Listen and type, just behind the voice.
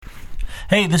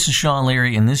Hey, this is Sean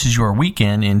Leary, and this is your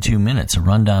Weekend in 2 Minutes, a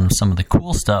rundown of some of the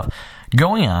cool stuff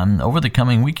going on over the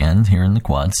coming weekend here in the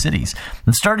Quad Cities.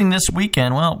 And starting this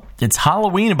weekend, well, it's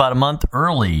Halloween about a month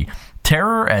early.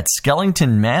 Terror at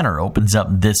Skellington Manor opens up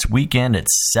this weekend at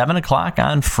 7 o'clock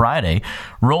on Friday,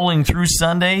 rolling through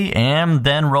Sunday, and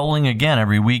then rolling again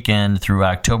every weekend through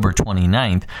October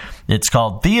 29th. It's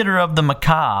called Theater of the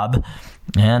Macabre,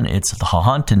 and it's the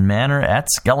Haunted Manor at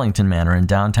Skellington Manor in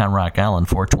downtown Rock Island,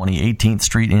 420 18th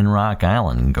Street in Rock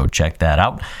Island. Go check that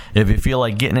out if you feel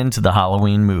like getting into the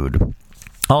Halloween mood.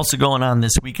 Also going on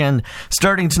this weekend,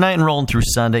 starting tonight and rolling through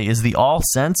Sunday, is the All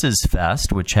Senses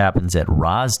Fest, which happens at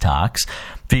Roztalks.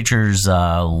 Features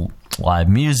live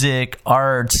music,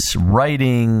 arts,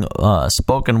 writing,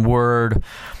 spoken word,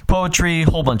 poetry, a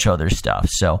whole bunch of other stuff.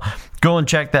 So go and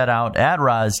check that out at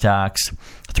Roztalks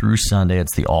through Sunday.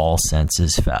 It's the All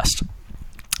Senses Fest.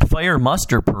 Fire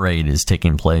Muster Parade is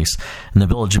taking place in the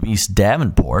village of East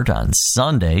Davenport on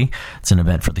Sunday. It's an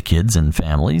event for the kids and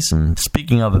families. And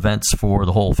speaking of events for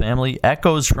the whole family,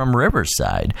 Echoes from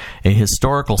Riverside, a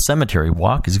historical cemetery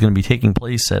walk, is going to be taking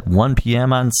place at 1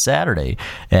 p.m. on Saturday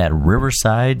at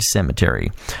Riverside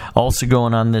Cemetery. Also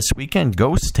going on this weekend,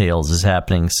 Ghost Tales is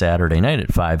happening Saturday night at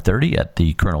 5:30 at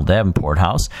the Colonel Davenport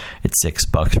House. It's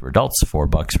 $6 for adults,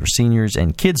 $4 for seniors,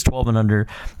 and kids 12 and under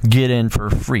get in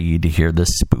for free to hear the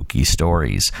spooky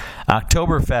stories.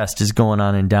 Oktoberfest is going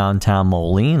on in downtown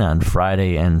Moline on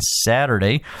Friday and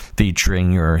Saturday,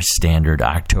 featuring your standard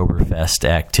Oktoberfest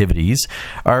activities: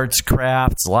 arts,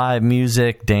 crafts, live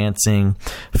music, dancing,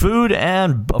 food,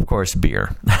 and, of course,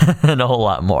 beer, and a whole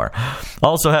lot more.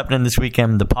 Also happening this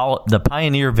weekend, the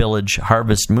Pioneer Village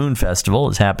Harvest Moon Festival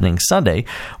is happening Sunday,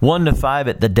 1 to 5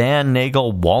 at the Dan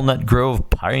Nagel Walnut Grove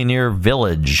Pioneer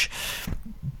Village.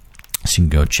 So you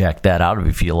can go check that out if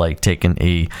you feel like taking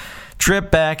a trip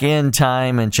back in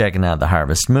time and checking out the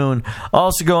Harvest Moon.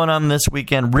 Also going on this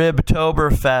weekend,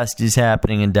 Ribtoberfest is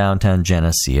happening in downtown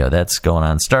Geneseo. That's going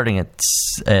on starting at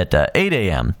 8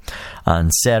 a.m.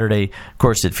 on Saturday. Of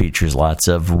course, it features lots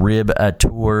of rib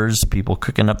tours, people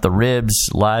cooking up the ribs,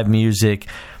 live music,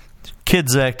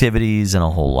 kids' activities, and a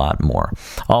whole lot more.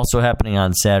 Also happening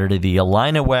on Saturday, the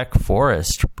Illiniwek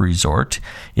Forest Resort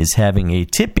is having a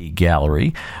Tippy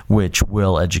Gallery, which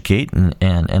will educate and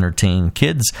entertain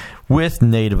kids with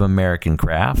Native American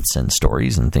crafts and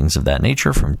stories and things of that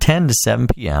nature from 10 to 7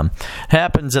 p.m.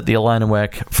 Happens at the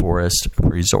Illiniwek Forest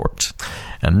Resort.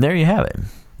 And there you have it,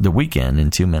 the Weekend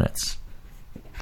in 2 Minutes.